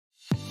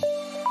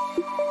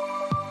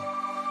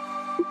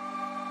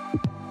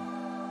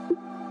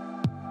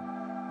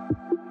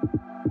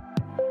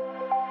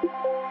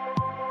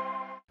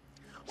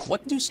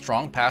What do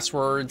strong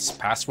passwords,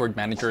 password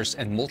managers,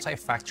 and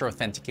multi-factor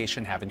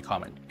authentication have in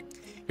common?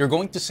 You're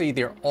going to say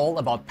they're all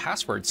about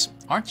passwords,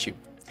 aren't you?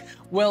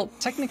 Well,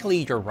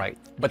 technically you're right,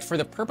 but for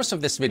the purpose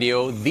of this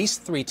video, these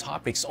three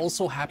topics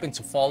also happen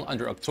to fall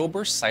under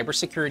October's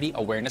Cybersecurity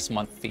Awareness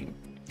Month theme.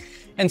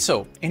 And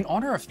so, in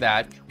honor of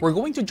that, we're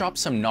going to drop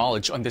some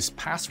knowledge on this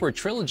password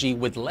trilogy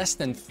with less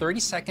than 30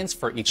 seconds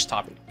for each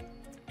topic.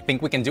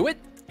 Think we can do it?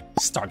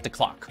 Start the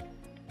clock.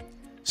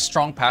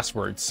 Strong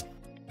passwords.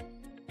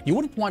 You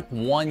wouldn't want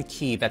one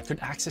key that could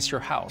access your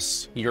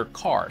house, your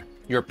car,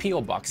 your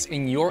PO box,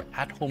 and your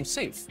at-home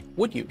safe,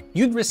 would you?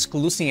 You'd risk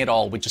losing it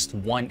all with just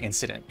one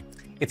incident.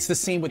 It's the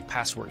same with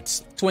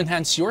passwords. To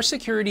enhance your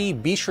security,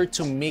 be sure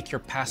to make your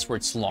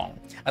passwords long,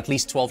 at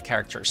least 12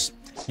 characters,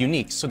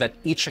 unique so that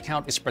each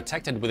account is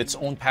protected with its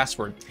own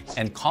password,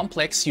 and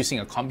complex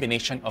using a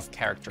combination of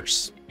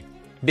characters.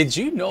 Did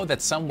you know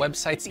that some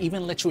websites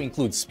even let you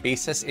include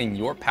spaces in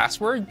your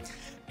password?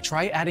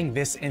 Try adding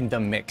this in the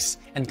mix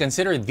and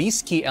consider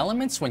these key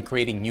elements when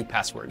creating new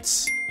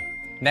passwords.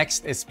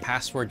 Next is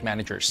password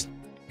managers,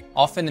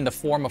 often in the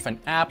form of an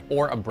app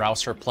or a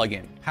browser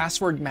plugin.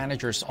 Password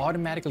managers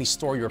automatically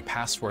store your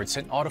passwords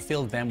and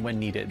autofill them when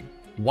needed.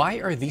 Why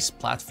are these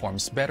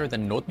platforms better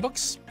than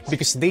notebooks?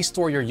 Because they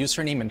store your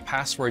username and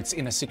passwords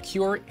in a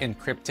secure,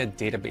 encrypted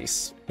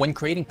database. When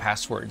creating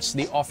passwords,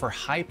 they offer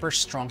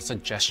hyper-strong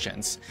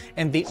suggestions,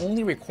 and they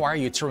only require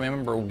you to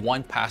remember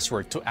one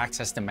password to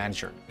access the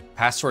manager.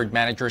 Password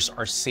managers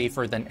are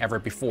safer than ever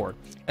before,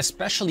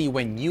 especially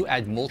when you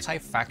add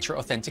multi-factor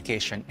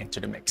authentication into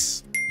the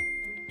mix.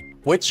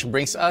 Which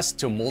brings us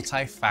to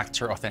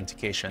multi-factor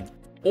authentication,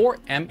 or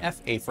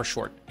MFA for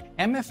short.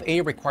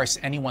 MFA requires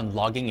anyone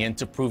logging in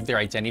to prove their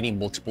identity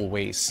multiple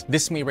ways.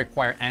 This may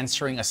require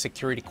answering a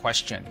security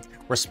question,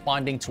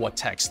 responding to a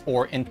text,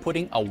 or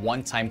inputting a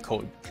one-time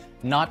code.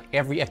 Not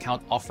every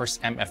account offers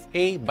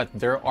MFA, but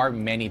there are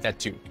many that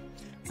do.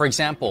 For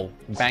example,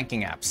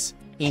 banking apps,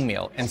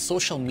 email, and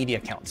social media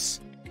accounts.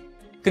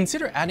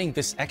 Consider adding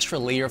this extra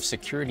layer of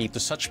security to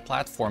such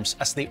platforms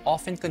as they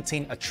often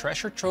contain a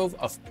treasure trove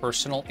of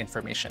personal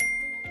information.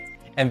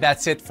 And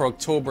that's it for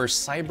October's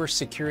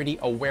Cybersecurity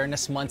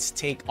Awareness Month's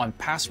take on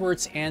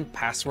passwords and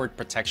password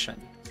protection.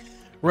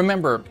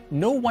 Remember,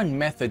 no one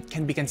method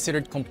can be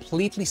considered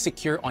completely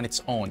secure on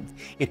its own.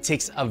 It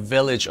takes a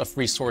village of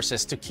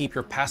resources to keep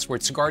your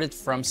passwords guarded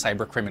from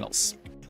cybercriminals.